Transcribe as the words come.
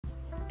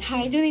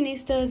Hi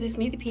Dooneynistas, it's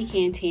me, the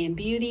Pecan Tan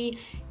Beauty,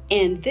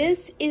 and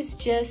this is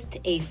just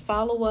a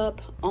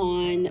follow-up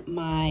on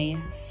my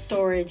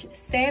Storage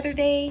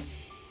Saturday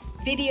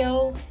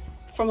video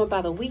from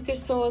about a week or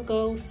so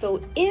ago.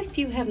 So if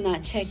you have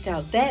not checked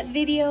out that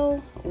video,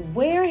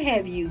 where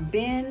have you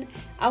been?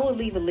 I will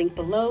leave a link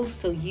below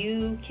so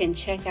you can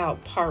check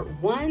out part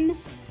 1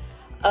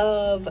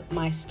 of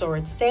my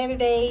Storage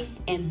Saturday,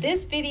 and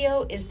this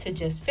video is to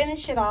just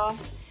finish it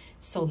off.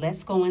 So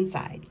let's go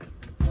inside.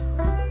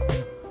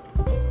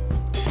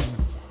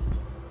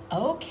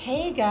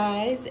 Okay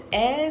guys,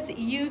 as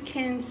you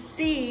can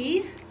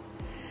see,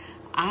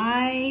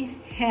 I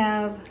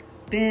have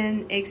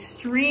been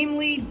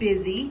extremely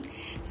busy.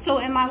 So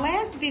in my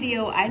last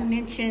video, I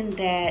mentioned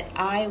that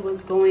I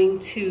was going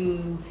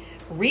to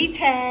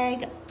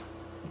re-tag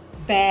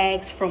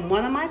bags from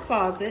one of my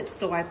closets.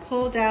 So I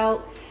pulled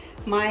out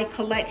my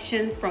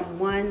collection from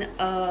one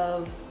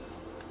of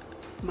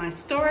my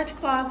storage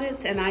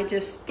closets and I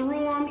just threw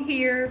them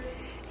here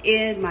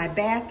in my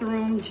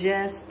bathroom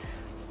just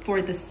for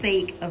the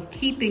sake of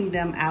keeping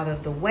them out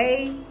of the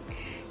way.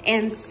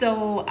 And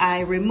so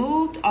I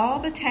removed all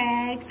the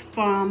tags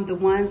from the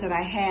ones that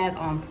I had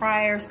on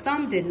prior.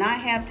 Some did not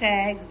have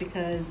tags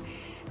because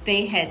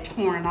they had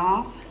torn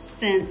off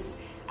since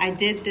I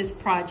did this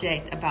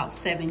project about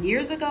 7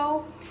 years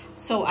ago.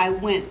 So I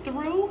went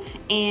through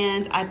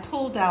and I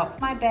pulled out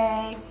my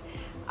bags.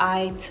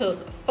 I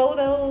took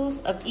photos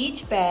of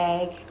each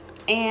bag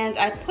and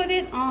I put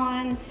it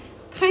on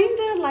kind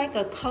of like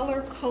a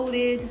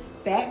color-coded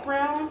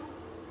background.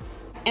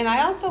 And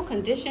I also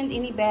conditioned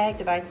any bag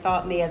that I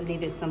thought may have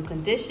needed some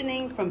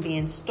conditioning from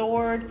being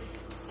stored.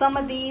 Some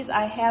of these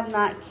I have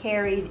not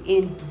carried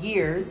in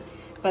years,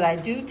 but I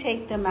do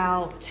take them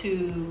out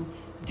to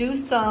do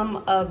some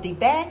of the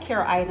bag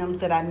care items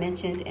that I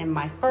mentioned in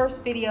my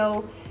first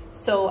video.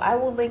 So I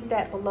will link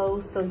that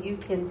below so you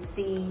can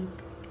see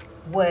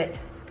what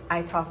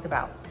I talked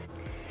about.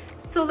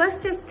 So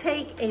let's just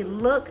take a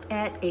look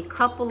at a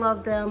couple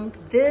of them.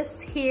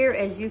 This here,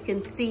 as you can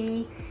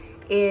see,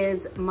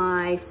 is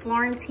my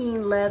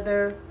Florentine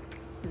leather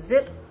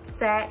zip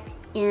sack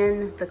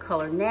in the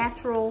color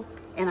natural,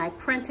 and I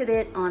printed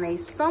it on a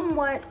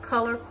somewhat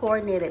color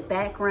coordinated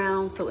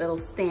background so it'll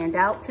stand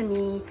out to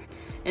me.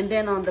 And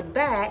then on the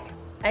back,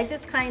 I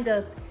just kind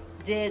of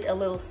did a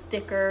little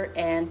sticker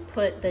and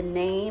put the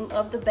name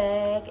of the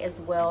bag as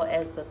well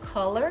as the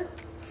color.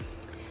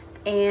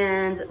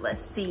 And let's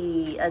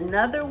see,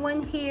 another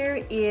one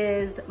here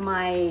is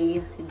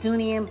my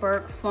Dooney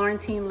Bourke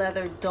Florentine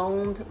leather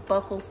domed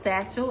buckle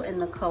satchel in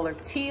the color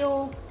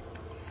teal.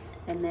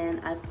 And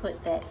then I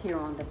put that here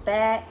on the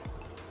back.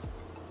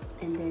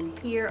 And then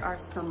here are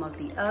some of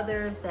the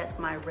others. That's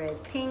my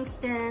red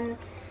Kingston.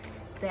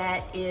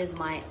 That is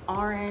my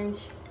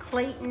orange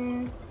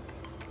Clayton.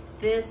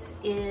 This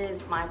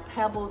is my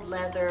pebbled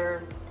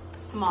leather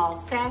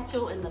small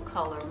satchel in the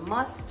color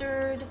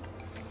mustard.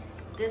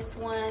 This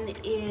one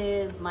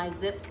is my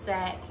zip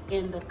sack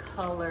in the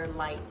color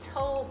light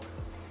taupe.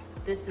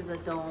 This is a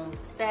domed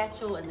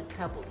satchel in the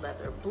pebbled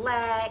leather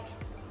black.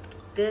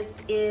 This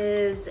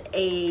is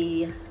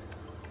a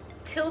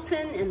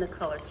Tilton in the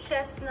color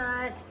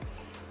chestnut.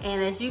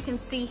 And as you can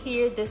see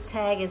here, this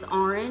tag is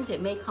orange.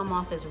 It may come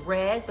off as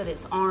red, but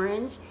it's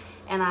orange.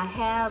 And I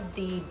have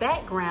the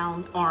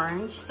background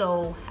orange,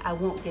 so I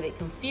won't get it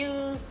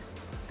confused.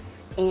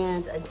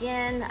 And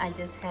again, I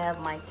just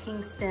have my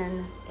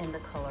Kingston in the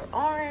color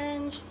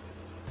orange.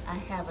 I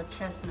have a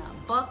chestnut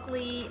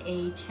Buckley,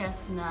 a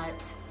chestnut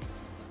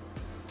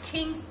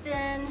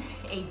Kingston,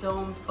 a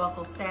domed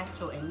buckle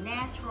satchel in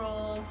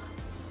natural.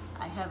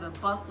 I have a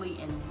Buckley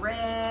in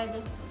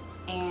red,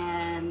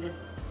 and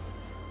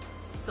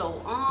so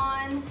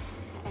on.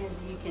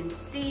 As you can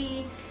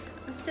see,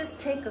 let's just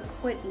take a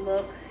quick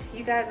look.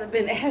 You guys have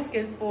been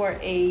asking for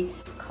a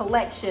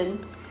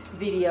collection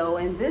video,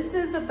 and this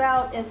is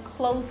about as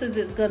close as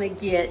it's gonna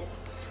get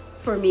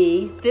for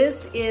me.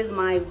 This is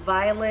my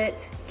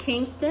Violet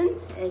Kingston.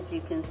 As you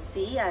can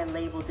see, I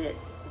labeled it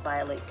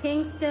Violet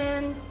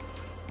Kingston.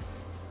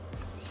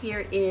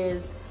 Here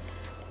is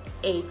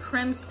a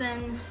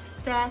crimson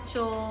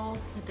satchel.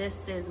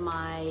 This is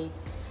my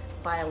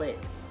Violet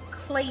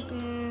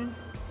Clayton.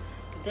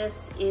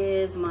 This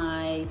is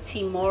my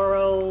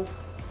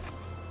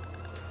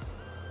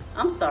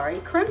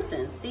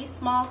crimson. See,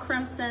 small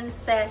crimson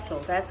satchel.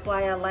 That's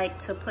why I like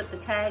to put the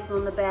tags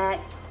on the back.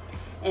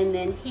 And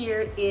then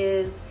here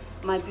is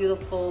my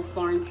beautiful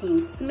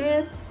Florentine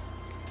Smith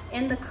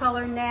in the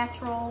color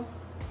natural.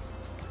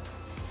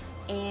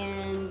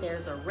 And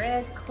there's a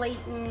red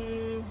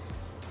Clayton.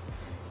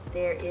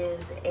 There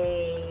is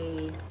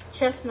a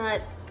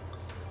chestnut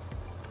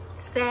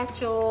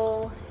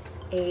satchel,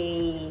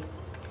 a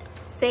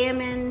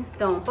salmon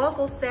domed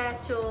buckle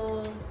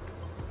satchel,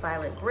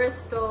 Violet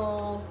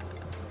Bristol,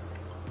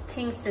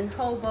 Kingston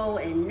Hobo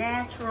in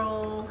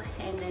natural,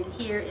 and then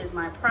here is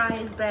my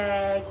prize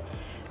bag,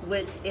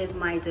 which is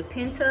my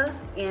DePinta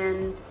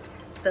in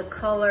the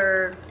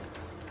color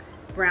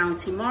Brown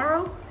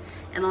Tomorrow.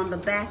 And on the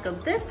back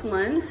of this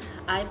one,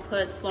 I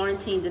put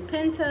Florentine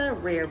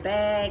Dipinta, rare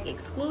bag,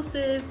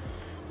 exclusive,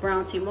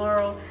 brown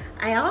timoro.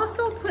 I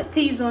also put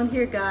these on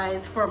here,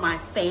 guys, for my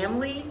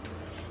family.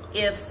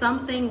 If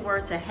something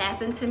were to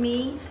happen to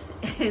me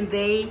and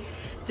they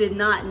did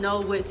not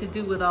know what to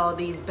do with all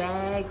these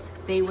bags,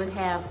 they would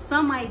have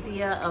some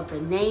idea of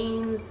the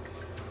names,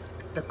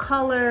 the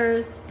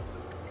colors,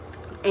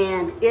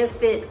 and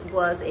if it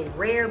was a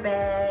rare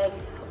bag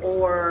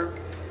or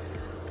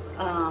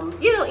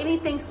you know,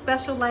 anything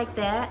special like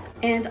that.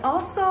 And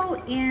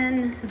also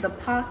in the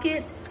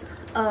pockets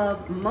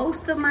of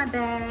most of my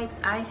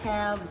bags, I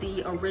have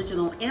the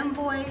original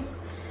invoice,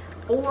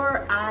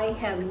 or I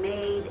have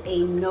made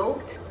a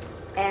note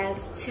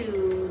as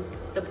to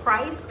the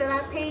price that I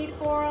paid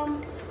for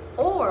them,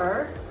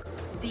 or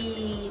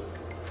the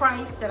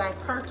price that I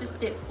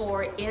purchased it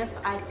for if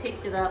I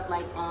picked it up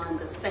like on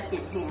the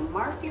secondhand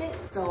market.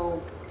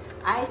 So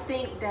I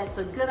think that's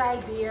a good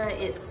idea.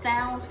 It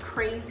sounds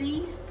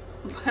crazy,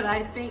 but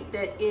I think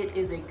that it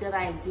is a good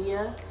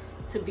idea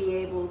to be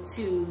able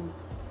to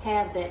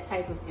have that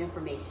type of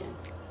information.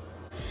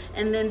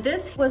 And then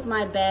this was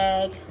my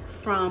bag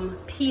from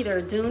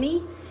Peter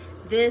Dooney.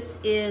 This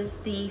is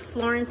the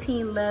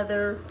Florentine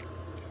leather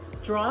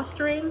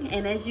drawstring,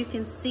 and as you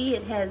can see,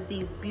 it has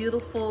these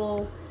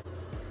beautiful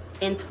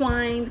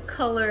entwined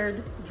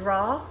colored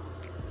draw.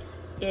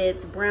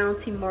 It's brown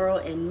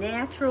timoro and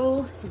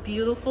natural,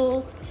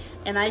 beautiful.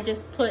 And I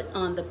just put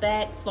on the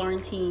back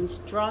Florentine's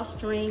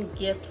drawstring,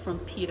 gift from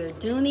Peter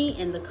Dooney,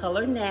 in the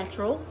color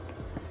natural.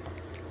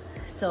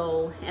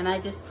 So, and I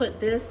just put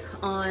this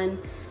on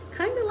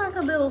kind of like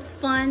a little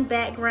fun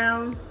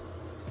background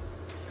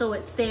so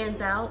it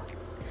stands out.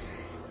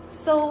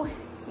 So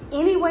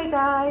anyway,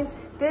 guys,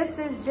 this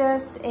is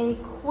just a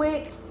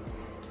quick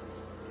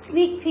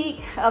sneak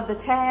peek of the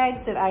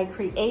tags that I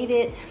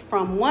created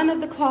from one of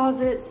the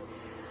closets.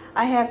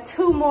 I have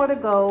 2 more to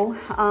go.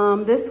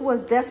 This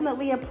was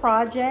definitely a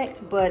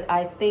project, but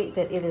I think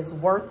that it is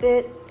worth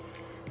it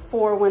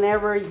for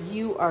whenever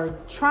you are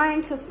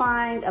trying to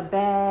find a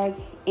bag,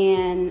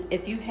 and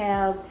if you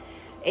have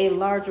a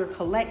larger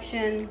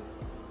collection,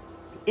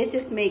 it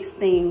just makes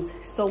things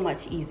so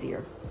much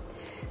easier.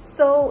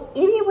 So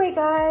anyway,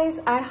 guys,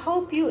 I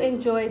hope you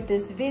enjoyed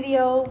this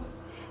video.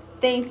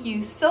 Thank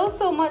you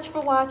so much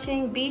for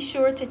watching. Be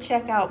sure to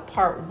check out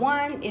part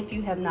 1 if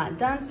you have not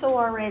done so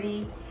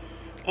already.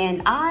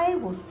 And I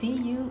will see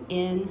you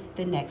in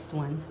the next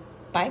one.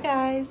 Bye,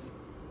 guys.